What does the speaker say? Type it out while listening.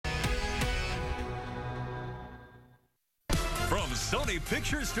From Sony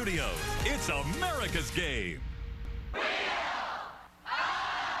Pictures Studios, it's America's Game.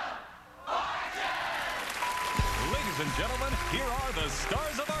 Ladies and gentlemen, here are the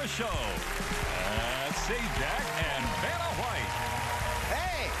stars of our show. Jack and Vanna White.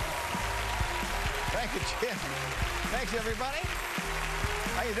 Hey! Thank you, Jim. Thanks, everybody.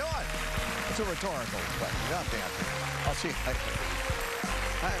 How you doing? It's a rhetorical question. You don't have to answer. I'll see you later.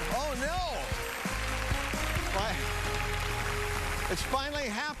 Oh, no! It's finally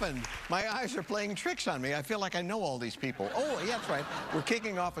happened. My eyes are playing tricks on me. I feel like I know all these people. Oh, yeah, that's right. We're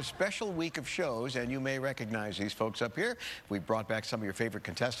kicking off a special week of shows, and you may recognize these folks up here. We brought back some of your favorite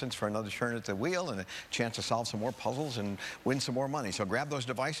contestants for another turn at the wheel and a chance to solve some more puzzles and win some more money. So grab those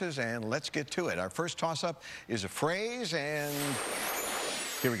devices and let's get to it. Our first toss-up is a phrase, and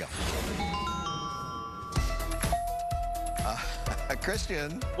here we go.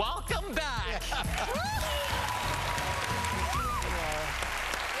 Christian. Welcome back.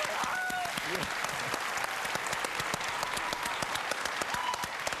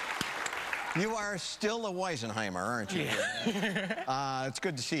 You are still a Weisenheimer, aren't you? Yeah. It's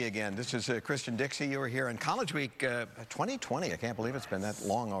good to see you again. This is Christian Dixie. You were here on College Week 2020. I can't believe it's been that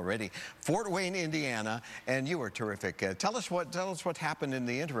long already. Fort Wayne, Indiana, and you were terrific. Tell us what happened in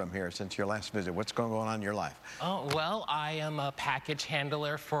the interim here since your last visit. What's going on in your life? Oh, well, I am a package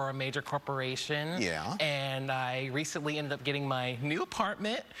handler for a major corporation. Yeah. And I recently ended up getting my new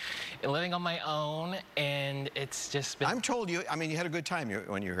apartment and living on my own, and it's just been... I'm told you, I mean, you had a good time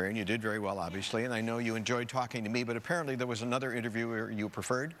when you were here, and you did very well, obviously, and I know you enjoyed talking to me, but apparently there was another interviewer you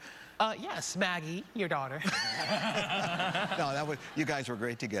preferred? Yes, Maggie, your daughter. No, you guys were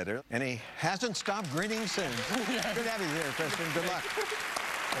great together, and he hasn't stopped grinning since. Good to have you here, Kristen. Good luck.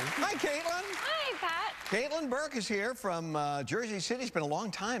 Hi, Caitlin. Hi, Pat. Caitlin Burke is here from Jersey City. It's been a long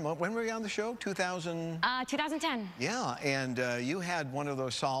time. When were you on the show? 2000? 2010. Yeah, and you had one of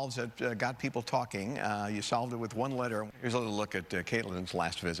those solves that got people talking. You solved it with one letter. Here's a little look at Caitlin's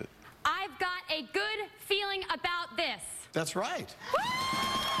last visit. I've got a good feeling about this. That's right.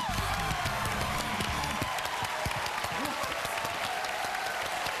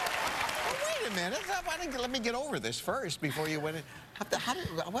 Wait a minute. Let me get over this first before you went in.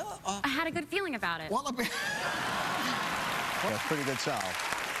 I had a good feeling about it. Well, that's pretty good solve.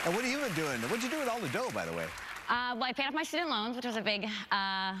 And what have you been doing? What'd you do with all the dough, by the way? Well, I paid off my student loans, which was a big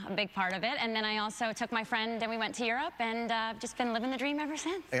part of it. And then I also took my friend and we went to Europe, and just been living the dream ever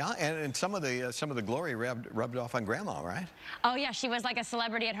since. Yeah, and some of the glory rubbed off on Grandma, right? Oh yeah, she was like a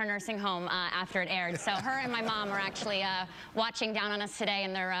celebrity at her nursing home after it aired. So her and my mom are actually watching down on us today,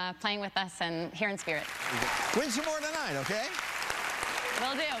 and they're playing with us and here in spirit. Win some more tonight, okay?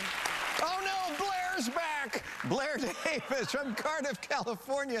 Will do. Oh no, Blair's back! Blair Davis from Cardiff,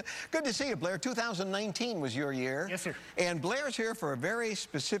 California. Good to see you, Blair. 2019 was your year. Yes, sir. And Blair's here for a very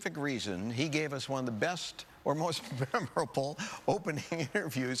specific reason. He gave us one of the best or most memorable opening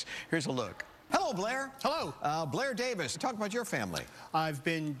interviews. Here's a look. Hello, Blair. Hello. Blair Davis, talk about your family. I've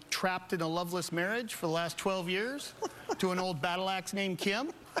been trapped in a loveless marriage for the last 12 years to an old battle axe named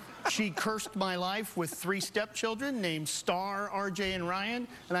Kim. She cursed my life with 3 stepchildren named Star, RJ, and Ryan,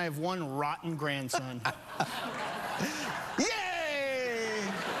 and I have one rotten grandson. Yay!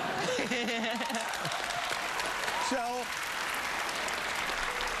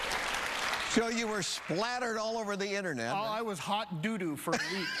 So you were splattered all over the internet. Oh, I was hot doo-doo for a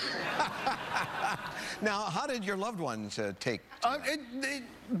week. Now, how did your loved ones take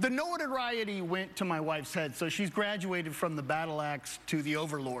the notoriety went to my wife's head, so she's graduated from the battle axe to the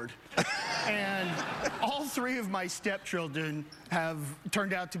overlord. And all 3 of my stepchildren have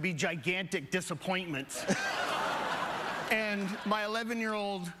turned out to be gigantic disappointments. And my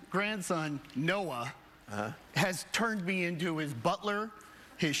 11-year-old grandson, Noah, has turned me into his butler,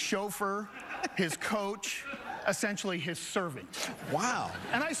 his chauffeur, his coach, essentially his servant. Wow.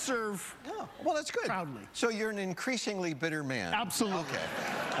 And I serve well, that's good. Proudly. So you're an increasingly bitter man. Absolutely. Okay.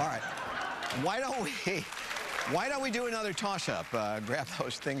 All right. Why don't we do another toss-up? Grab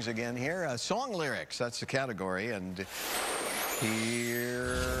those things again here. Song lyrics, that's the category. And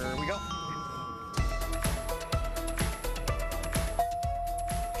here we go.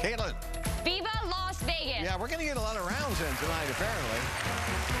 Caitlin. Viva Las Vegas. Yeah, we're going to get a lot of rounds in tonight, apparently.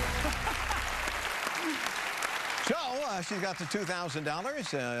 So, she's got the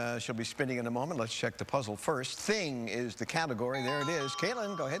 $2,000. She'll be spinning in a moment. Let's check the puzzle first. Thing is the category. There it is.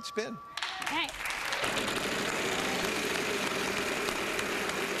 Caitlin, go ahead, spin. Okay.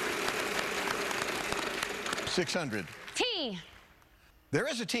 $600. T. There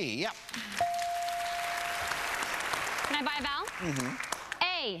is a T, yep. Can I buy a vowel? Mm-hmm.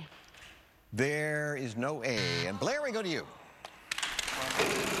 A. There is no A. And Blair, we go to you.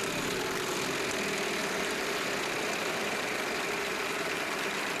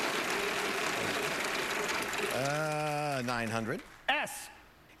 900. S.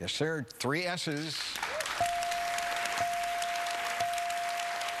 Yes, sir. 3 S's.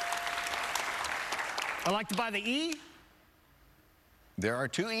 I like to buy the E. There are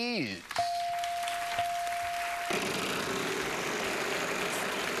 2 E's.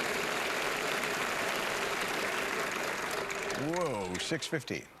 Whoa,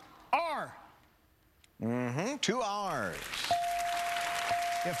 650. R. 2 R's.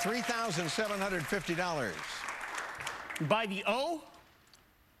 You have $3,750. Buy the O.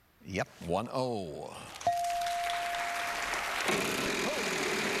 Yep, 1 O.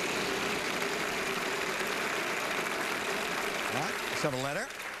 Let's have a letter.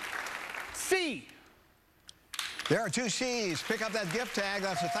 C. There are 2 C's. Pick up that gift tag.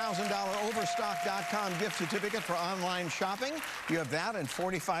 That's a $1,000 Overstock.com gift certificate for online shopping. You have that and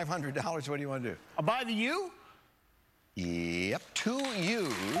 $4,500. What do you want to do? I'll buy the U. Yep, 2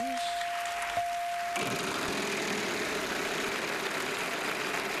 U's.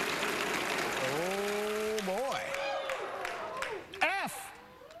 Oh, boy. F.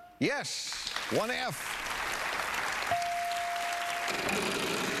 Yes, 1 F.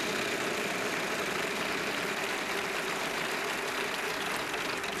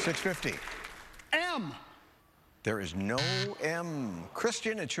 $650. M. There is no M.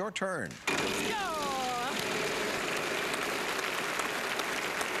 Christian, it's your turn. Let's go.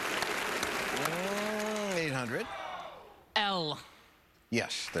 800. L.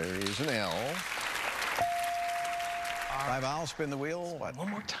 Yes, there is an L. 5 I'll spin the wheel. What? One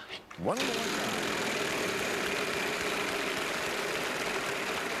more time. One more time.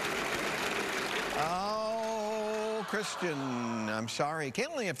 Oh, Christian, I'm sorry. Can't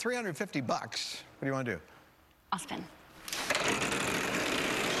only have $350. What do you want to do? I'll spin.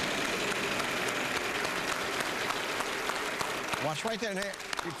 Watch right there.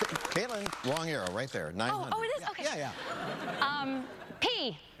 Caitlin, wrong arrow right there. 900. Oh, it is? Okay. Yeah.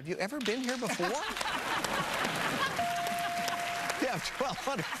 P. Have you ever been here before? Yeah,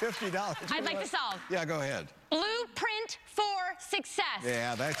 $1,250. I'd like to solve. Yeah, go ahead. Blueprint for success.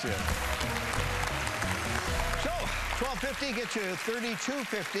 Yeah, that's it. So, $1,250 gets you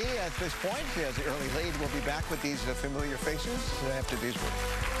 $3,250 at this point. As the early lead, we'll be back with these familiar faces after these words.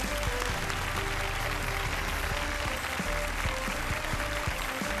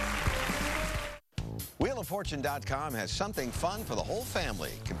 WheelOfFortune.com has something fun for the whole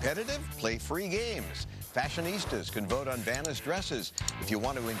family. Competitive, play free games. Fashionistas can vote on Vanna's dresses. If you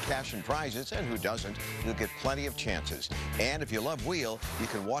want to win cash and prizes, and who doesn't, you'll get plenty of chances. And if you love Wheel, you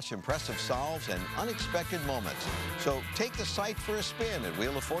can watch impressive solves and unexpected moments. So take the site for a spin at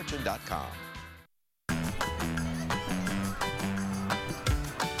WheelOfFortune.com.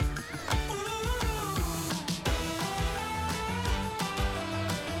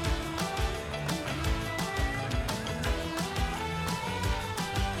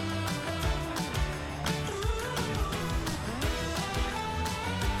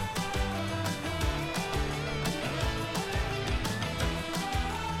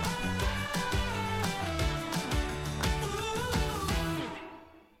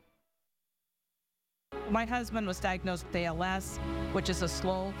 My husband was diagnosed with ALS, which is a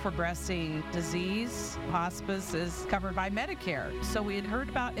slow progressing disease. Hospice is covered by Medicare. So we had heard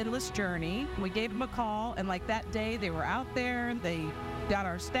about Endless Journey. We gave them a call, and like that day, they were out there. They got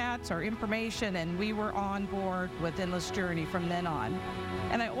our stats, our information, and we were on board with Endless Journey from then on.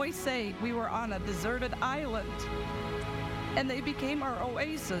 And I always say we were on a deserted island, and they became our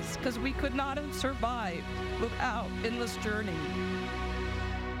oasis because we could not have survived without Endless Journey.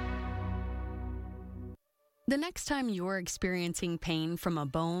 The next time you're experiencing pain from a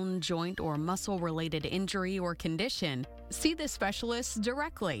bone, joint, or muscle-related injury or condition, see the specialist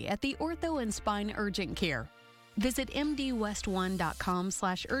directly at the Ortho and Spine Urgent Care. Visit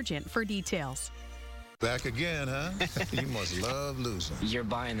mdwest1.com/urgent for details. Back again, huh? You must love losing. You're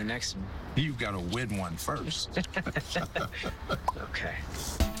buying the next one. You gotta win one first. Okay.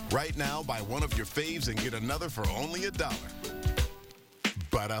 Right now, buy one of your faves and get another for only $1.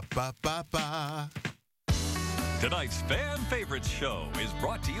 Ba-da-ba-ba-ba. Tonight's Fan Favorites show is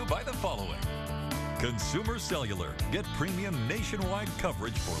brought to you by the following. Consumer Cellular. Get premium nationwide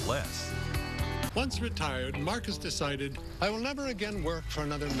coverage for less. Once retired, Marcus decided, I will never again work for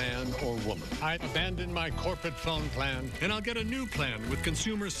another man or woman. I abandoned my corporate phone plan, and I'll get a new plan with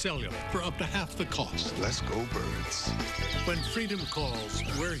Consumer Cellular for up to half the cost. Let's go, birds. When freedom calls,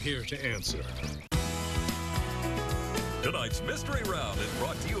 we're here to answer. Tonight's Mystery Round is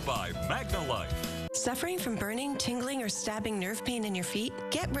brought to you by Magna Life. Suffering from burning, tingling, or stabbing nerve pain in your feet?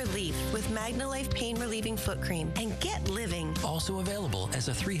 Get relief with MagnaLife Pain Relieving Foot Cream and get living. Also available as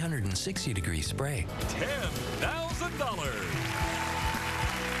a 360-degree spray. $10,000.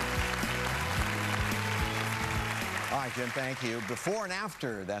 All right, Jim, thank you. Before and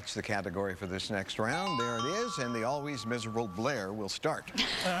after, that's the category for this next round. There it is, and the always miserable Blair will start.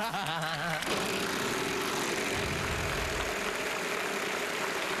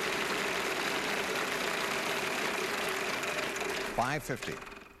 $5.50.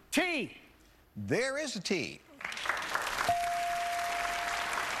 T. There is a T.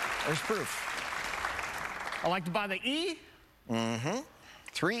 There's proof. I like to buy the E. Mm-hmm.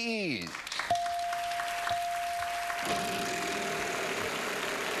 3 E's.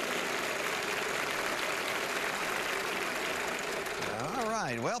 All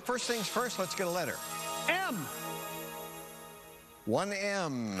right. Well, first things first, let's get a letter. M. 1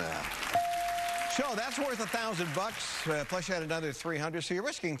 M. So that's worth $1,000, plus you had another $300, so you're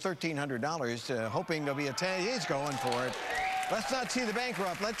risking $1,300, hoping there'll be a 10. He's going for it. Let's not see the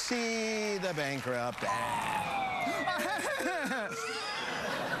bankrupt. Let's see the bankrupt.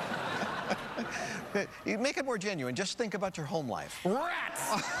 You make it more genuine. Just think about your home life.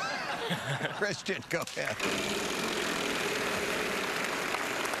 Rats. Christian, go ahead.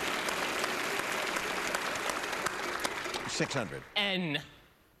 $600. N.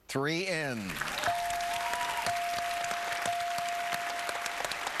 3 N.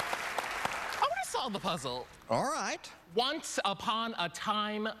 I want to solve the puzzle. All right. Once upon a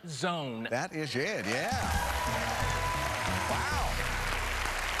time zone. That is it, yeah. Wow.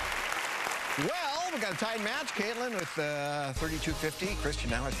 Well, we got a tied match. Caitlin with $3,250. Christian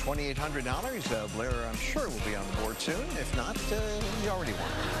now has $2,800. Blair, I'm sure, will be on the board soon. If not, you already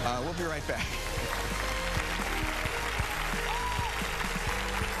won. We'll be right back.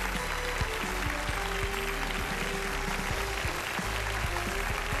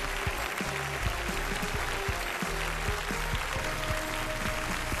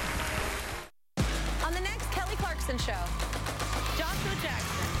 Show. Joshua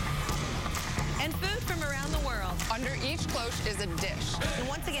Jackson. And food from around the world. Under each cloche is a dish. And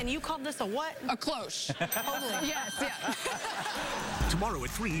once again, you called this a what? A cloche. Totally. Yes, yeah. Tomorrow at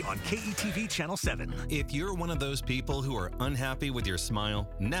 3 on KETV Channel 7. If you're one of those people who are unhappy with your smile,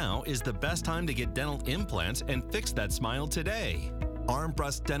 now is the best time to get dental implants and fix that smile today.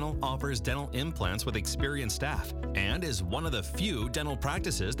 Armbrust Dental offers dental implants with experienced staff and is one of the few dental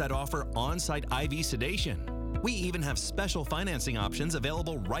practices that offer on-site IV sedation. We even have special financing options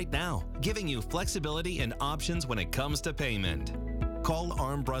available right now, giving you flexibility and options when it comes to payment. Call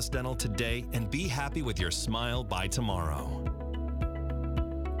Armbrust Dental today and be happy with your smile by tomorrow.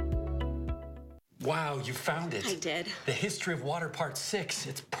 Wow, you found it. I did. The History of Water Part 6.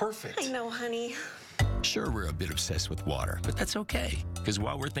 It's perfect. I know, honey. Sure, we're a bit obsessed with water, but that's okay. Because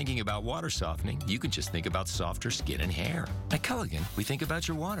while we're thinking about water softening, you can just think about softer skin and hair. At Culligan, we think about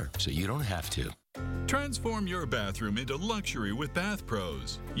your water, so you don't have to. Transform your bathroom into luxury with Bath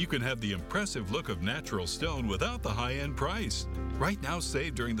Pros. You can have the impressive look of natural stone without the high-end price. Right now,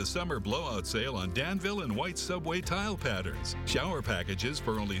 save during the summer blowout sale on Danville and White Subway tile patterns. Shower packages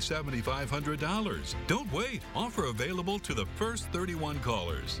for only $7,500. Don't wait. Offer available to the first 31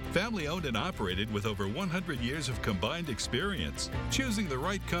 callers. Family owned and operated with over 100 years of combined experience. Choosing the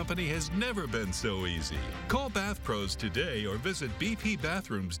right company has never been so easy. Call Bath Pros today or visit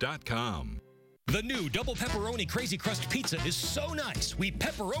bpbathrooms.com. The new double pepperoni Crazy Crust pizza is so nice, we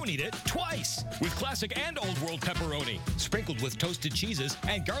pepperonied it twice. With classic and old world pepperoni, sprinkled with toasted cheeses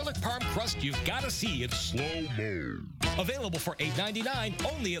and garlic parm crust you've got to see in slow-mo. Available for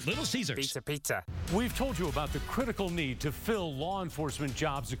 $8.99 only at Little Caesars. Pizza. We've told you about the critical need to fill law enforcement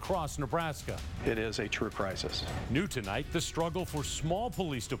jobs across Nebraska. It is a true crisis. New tonight, the struggle for small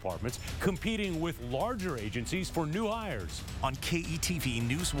police departments competing with larger agencies for new hires. On KETV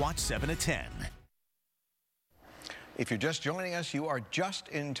News Watch 7 at 10. If you're just joining us, you are just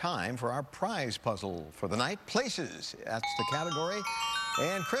in time for our prize puzzle for the night. Places, that's the category.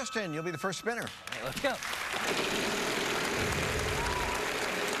 And Kristen, you'll be the first spinner. Right, let's go.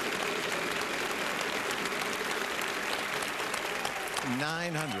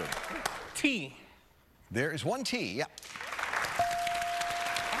 $900. T. There is 1 T, yeah.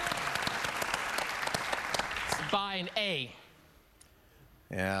 Let's buy an A.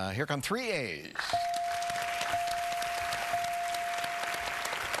 Yeah, here come 3 A's.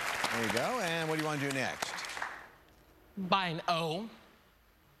 There you go. And what do you want to do next? Buy an O.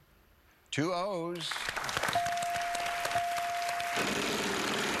 2 O's.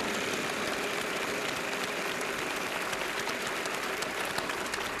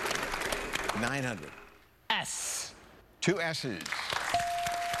 900. S. 2 S's.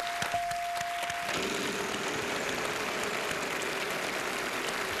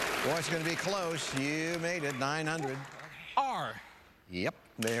 Boy, it's going to be close. You made it. 900. R. Yep,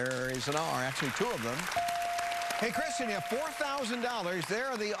 there is an R. Actually, 2 of them. Hey, Kristen, you have $4,000. There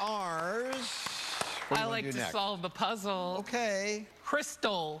are the R's. I like to solve the puzzle. Okay.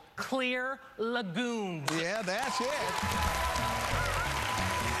 Crystal Clear Lagoons. Yeah, that's it. Where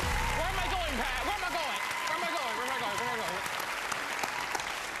am I going, Pat? Where am I going? Where am I going? Where am I going? Where am I going?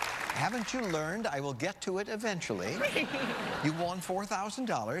 Haven't you learned? I will get to it eventually. You won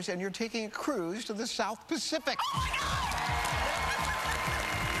 $4,000, and you're taking a cruise to the South Pacific. Oh, my God!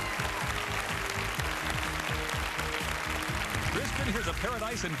 Kristen, here's a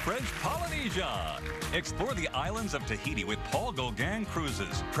paradise in French Polynesia. Explore the islands of Tahiti with Paul Gauguin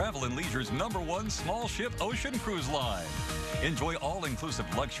Cruises, Travel and Leisure's #1 small ship ocean cruise line. Enjoy all-inclusive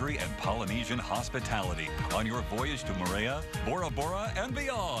luxury and Polynesian hospitality on your voyage to Moorea, Bora Bora, and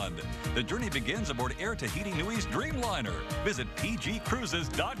beyond. The journey begins aboard Air Tahiti Nui's Dreamliner. Visit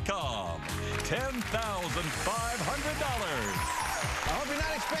pgcruises.com. $10,500. I hope you're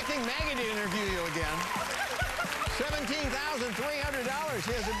not expecting Maggie to interview you again. $17,300.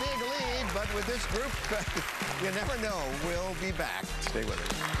 He has a big lead, but with this group, you never know. We'll be back. Stay with us.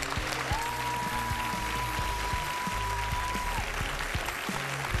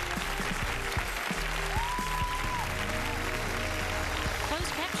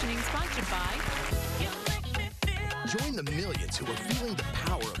 Closed captioning sponsored by... Join the millions who are feeling the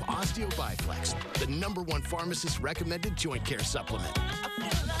power of OsteoBiflex, the #1 pharmacist-recommended joint care supplement.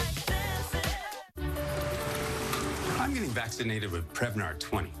 I'm getting vaccinated with Prevnar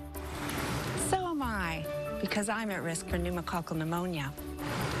 20. So am I, because I'm at risk for pneumococcal pneumonia.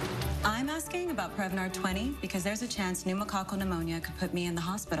 I'm asking about Prevnar 20 because there's a chance pneumococcal pneumonia could put me in the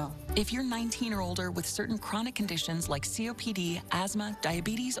hospital. If you're 19 or older with certain chronic conditions like COPD, asthma,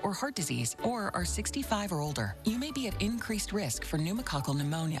 diabetes, or heart disease, or are 65 or older, you may be at increased risk for pneumococcal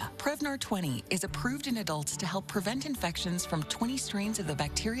pneumonia. Prevnar 20 is approved in adults to help prevent infections from 20 strains of the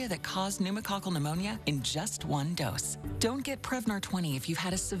bacteria that cause pneumococcal pneumonia in just 1 dose. Don't get Prevnar 20 if you've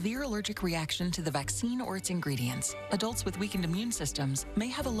had a severe allergic reaction to the vaccine or its ingredients. Adults with weakened immune systems may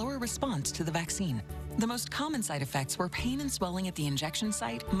have a lower response to the vaccine. The most common side effects were pain and swelling at the injection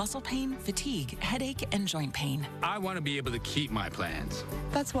site, muscle pain, fatigue, headache, and joint pain. I want to be able to keep my plans.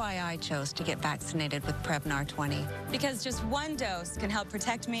 That's why I chose to get vaccinated with Prevnar 20. Because just 1 dose can help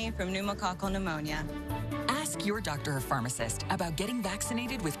protect me from pneumococcal pneumonia. Ask your doctor or pharmacist about getting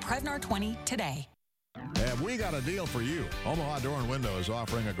vaccinated with Prevnar 20 today. Have we got a deal for you? Omaha Door and Window is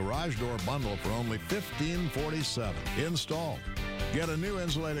offering a garage door bundle for only $15.47 installed. Get a new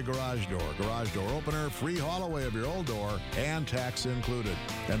insulated garage door opener, free haul away of your old door, and tax included.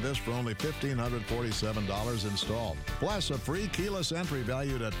 And this for only $1,547 installed. Plus a free keyless entry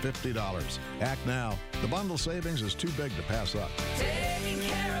valued at $50. Act now. The bundle savings is too big to pass up. Taking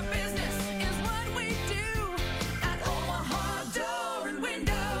care of business is what we do at Omaha Door and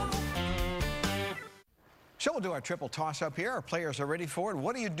Window. So we'll do our triple toss-up here. Our players are ready for it.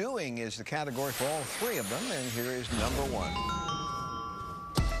 What are you doing is the category for all 3 of them, and here is #1.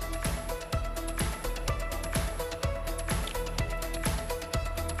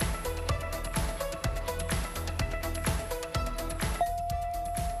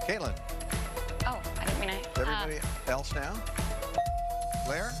 Caitlin. Oh, I didn't mean I... Everybody else now?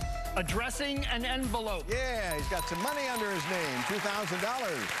 Blair? Addressing an envelope. Yeah, he's got some money under his name,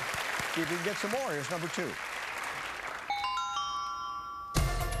 $2,000. See if he can get some more. Here's #2.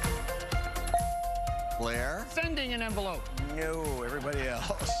 Blair? Sending an envelope. No, everybody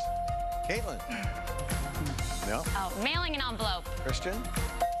else. Caitlin? No. Oh, mailing an envelope. Christian?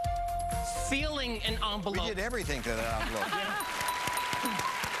 Sealing an envelope. We did everything to that envelope.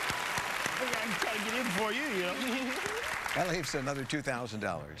 I'm trying to get in for you, you know. That leaves another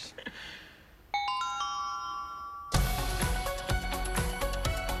 $2,000.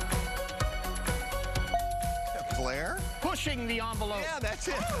 Blair? Pushing the envelope. Yeah, that's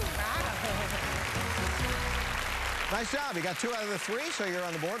it. Nice job. You got 2 out of the 3, so you're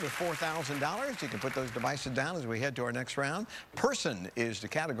on the board with $4,000. You can put those devices down as we head to our next round. Person is the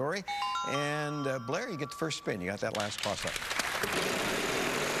category. And Blair, you get the first spin. You got that last toss-up.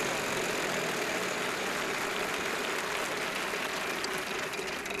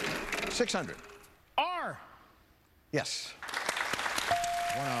 $600. R. Yes.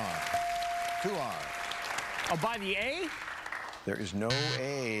 1 R. 2 R. Oh, by the A? There is no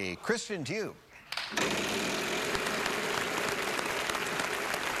A. Christian, to you.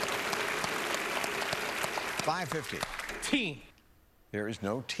 $550. T. There is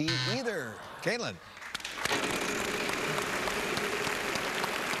no T either. Caitlin.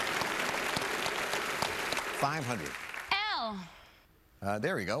 $500. L.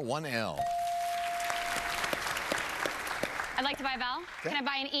 There we go, 1 L. I'd like to buy a vowel. Okay. Can I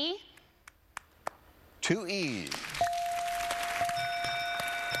buy an E? 2 E's.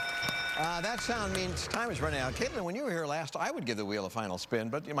 That sound means time is running out. Caitlin, when you were here last, I would give the wheel a final spin,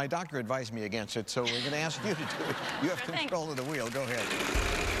 but my doctor advised me against it, so we're going to ask you to do it. You have control of the wheel. Go ahead.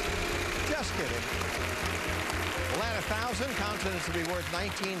 Just kidding. We'll add 1,000. Consonants will be worth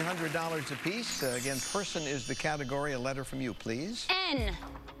 $1,900 apiece. Again, person is the category. A letter from you, please. N.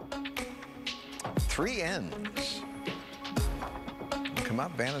 3 N's. Come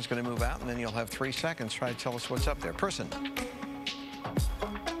up. Vanna's going to move out, and then you'll have 3 seconds. Try to tell us what's up there. Person.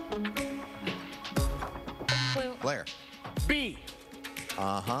 Blue. Blair. B.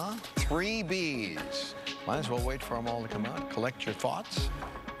 3 B's. Might as well wait for them all to come out. Collect your thoughts.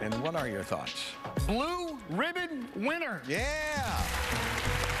 And what are your thoughts? Blue ribbon winner. Yeah.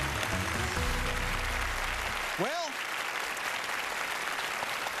 Well,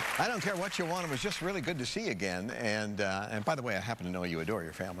 I don't care what you want. It was just really good to see you again. And by the way, I happen to know you adore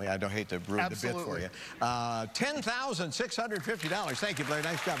your family. I don't hate to ruin the bit for you. $10,650. Thank you, Blair.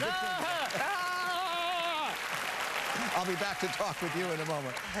 Nice job. I'll be back to talk with you in a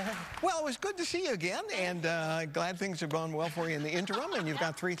moment. Well, it was good to see you again, and glad things have gone well for you in the interim, and you've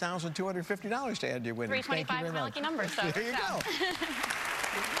got $3,250 to add to your winnings. Thank you very much. 325 is my lucky number, so there you go.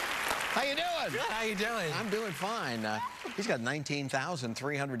 How you doing? Good. How you doing? I'm doing fine. He's got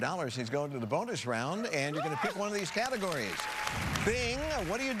 $19,300. He's going to the bonus round, and you're going to pick one of these categories. Thing,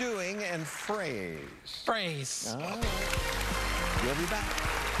 what are you doing, and phrase. Phrase. We'll be back.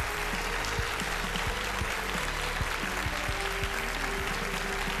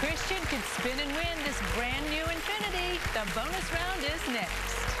 Christian could spin and win this brand new Infinity. The bonus round is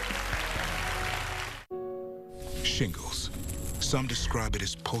next. Shingles. Some describe it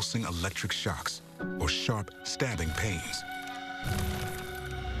as pulsing electric shocks or sharp stabbing pains.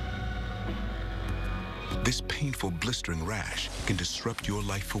 This painful blistering rash can disrupt your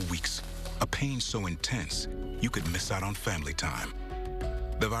life for weeks. A pain so intense, you could miss out on family time.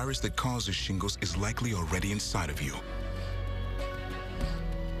 The virus that causes shingles is likely already inside of you.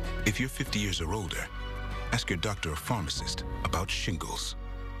 If you're 50 years or older, ask your doctor or pharmacist about shingles.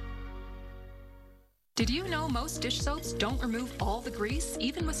 Did you know most dish soaps don't remove all the grease,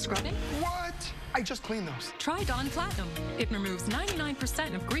 even with scrubbing? What? I just cleaned those. Try Dawn Platinum. It removes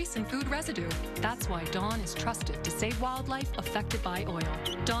 99% of grease and food residue. That's why Dawn is trusted to save wildlife affected by oil.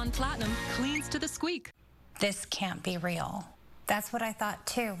 Dawn Platinum cleans to the squeak. This can't be real. That's what I thought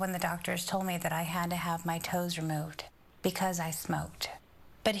too when the doctors told me that I had to have my toes removed because I smoked.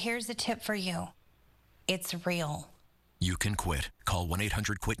 But here's a tip for you. It's real. You can quit. Call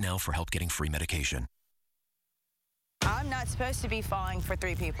 1-800-QUIT-NOW for help getting free medication. I'm not supposed to be falling for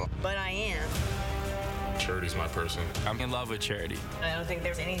 3 people, but I am. Charity's my person. I'm in love with Charity. I don't think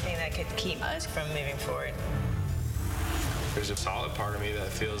there's anything that could keep us from moving forward. There's a solid part of me that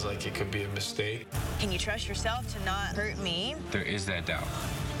feels like it could be a mistake. Can you trust yourself to not hurt me? There is that doubt.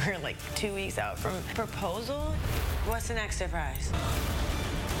 We're like 2 weeks out from proposal. What's the next surprise?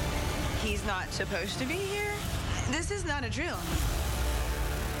 He's not supposed to be here? This is not a drill.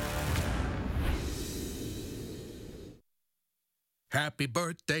 Happy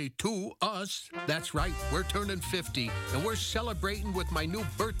birthday to us. That's right, we're turning 50, and we're celebrating with my new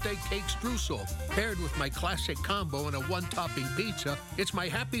birthday cake streusel. Paired with my classic combo and a one-topping pizza, it's my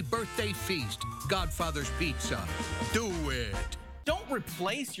happy birthday feast. Godfather's Pizza. Do it. Don't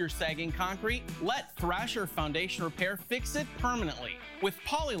replace your sagging concrete. Let Thrasher Foundation Repair fix it permanently with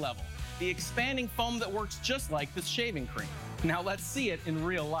Polylevel, the expanding foam that works just like this shaving cream. Now let's see it in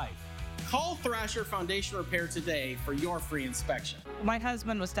real life. Call Thrasher Foundation Repair today for your free inspection. My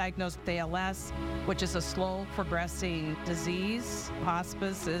husband was diagnosed with ALS, which is a slow progressing disease.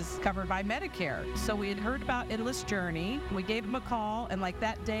 Hospice is covered by Medicare. So we had heard about Endless Journey. We gave them a call, and like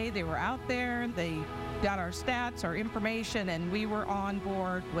that day, they were out there. They got our stats, our information, and we were on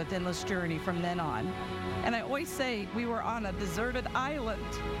board with Endless Journey from then on. And I always say we were on a deserted island.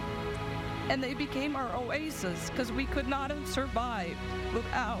 And they became our oasis because we could not have survived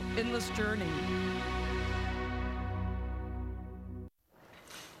without Endless Journey.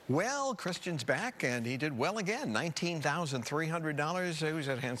 Well, Christian's back, and he did well again. $19,300. Who's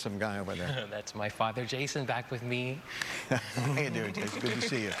that handsome guy over there? That's my father, Jason, back with me. How you doing, Jason? Good to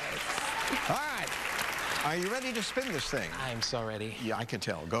see you. All right. Are you ready to spin this thing? I'm so ready. Yeah, I can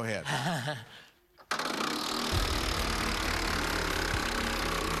tell. Go ahead.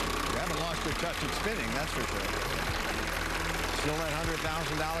 You haven't lost your touch at spinning, that's for sure. Still that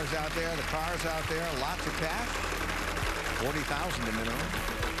 $100,000 out there, the cars out there, lots of cash. $40,000 the minimum.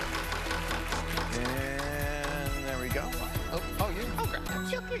 And there we go. Oh, you? Oh, great.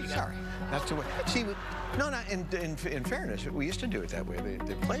 Yep, there you go. Sorry. That's the way. See, in fairness, we used to do it that way.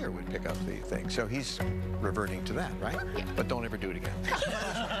 The player would pick up the thing. So he's reverting to that, right? Yeah. But don't ever do it again.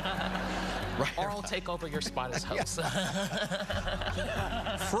 Right. Or I'll take over your spot as host.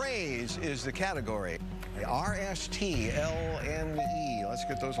 Phrase is the category. R-S-T-L-N-E. Let's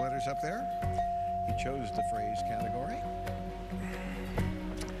get those letters up there. He chose the phrase category.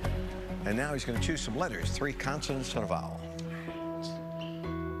 And now he's going to choose some letters, 3 consonants and a vowel.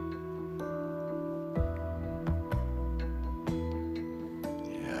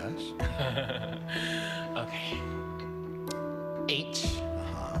 Yes. Okay. H.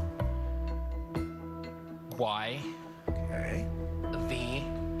 Y. Okay. V.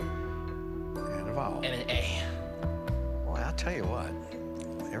 And a vowel. And an A. Boy, I'll tell you what.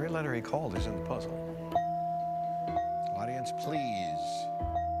 Every letter he called is in the puzzle. Audience, please.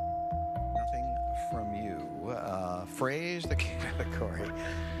 Nothing from you. Phrase the category.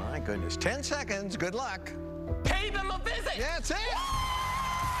 My goodness. 10 seconds. Good luck. Pay them a visit. Yeah, that's it.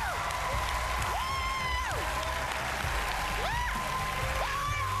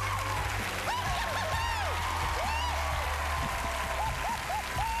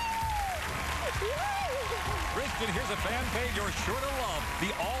 Christian, here's a fan fave you're sure to love.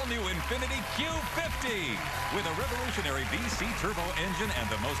 The all-new Infiniti Q50. With a revolutionary VC turbo engine and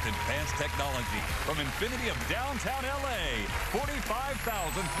the most advanced technology. From Infiniti of downtown LA,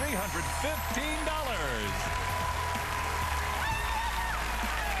 $45,315.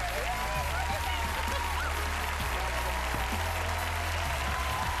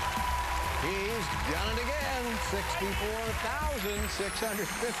 He's done it again.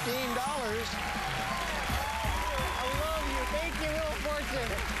 $64,615. Thank you, Wheel of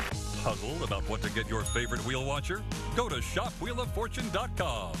Fortune. Puzzled about what to get your favorite wheel watcher? Go to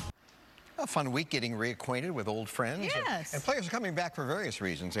shopwheeloffortune.com. A fun week getting reacquainted with old friends. Yes. And players are coming back for various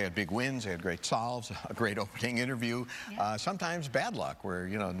reasons. They had big wins, they had great solves, a great opening interview. Yeah. Sometimes bad luck where,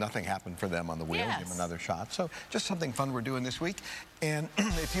 you know, nothing happened for them on the wheel. Yes. Give them another shot. So just something fun we're doing this week. And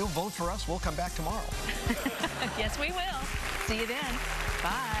if you vote for us, we'll come back tomorrow. Yes, we will. See you then.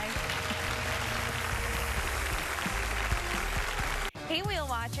 Bye. Hey, Wheel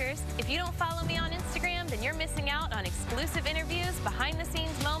Watchers. If you don't follow me on Instagram, then you're missing out on exclusive interviews,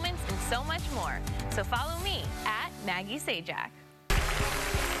 behind-the-scenes moments, and so much more. So follow me at Maggie Sajak.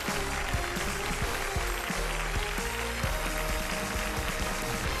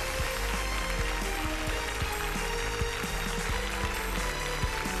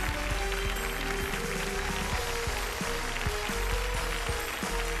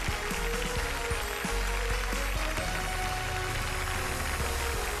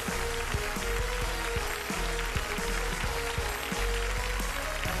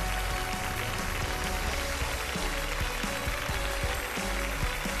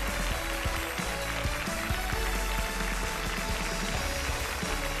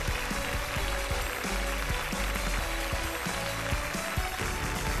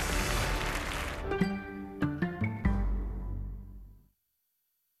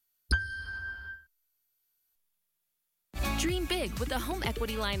 Dream big with a home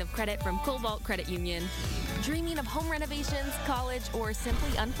equity line of credit from Cobalt Credit Union. Dreaming of home renovations, college, or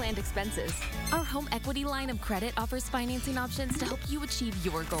simply unplanned expenses? Our home equity line of credit offers financing options to help you achieve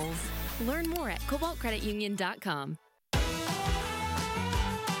your goals. Learn more at cobaltcreditunion.com.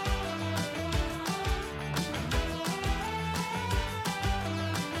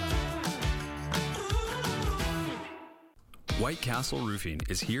 White Castle Roofing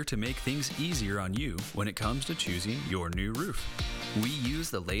is here to make things easier on you when it comes to choosing your new roof. We use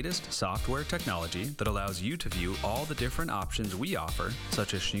the latest software technology that allows you to view all the different options we offer,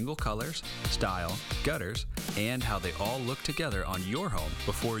 such as shingle colors, style, gutters, and how they all look together on your home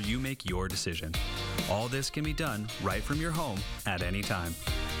before you make your decision. All this can be done right from your home at any time,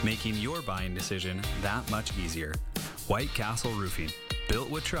 making your buying decision that much easier. White Castle Roofing, built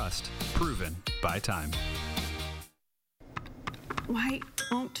with trust, proven by time. Why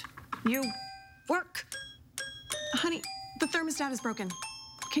won't you work? Honey, the thermostat is broken.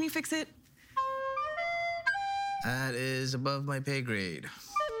 Can you fix it? That is above my pay grade.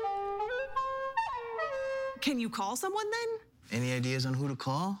 Can you call someone then? Any ideas on who to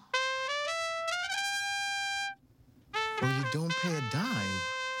call? Well, you don't pay a dime.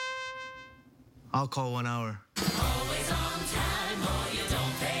 I'll call 1 hour. Always on time, or you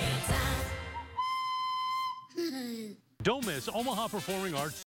don't pay a dime. Don't miss Omaha Performing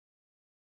Arts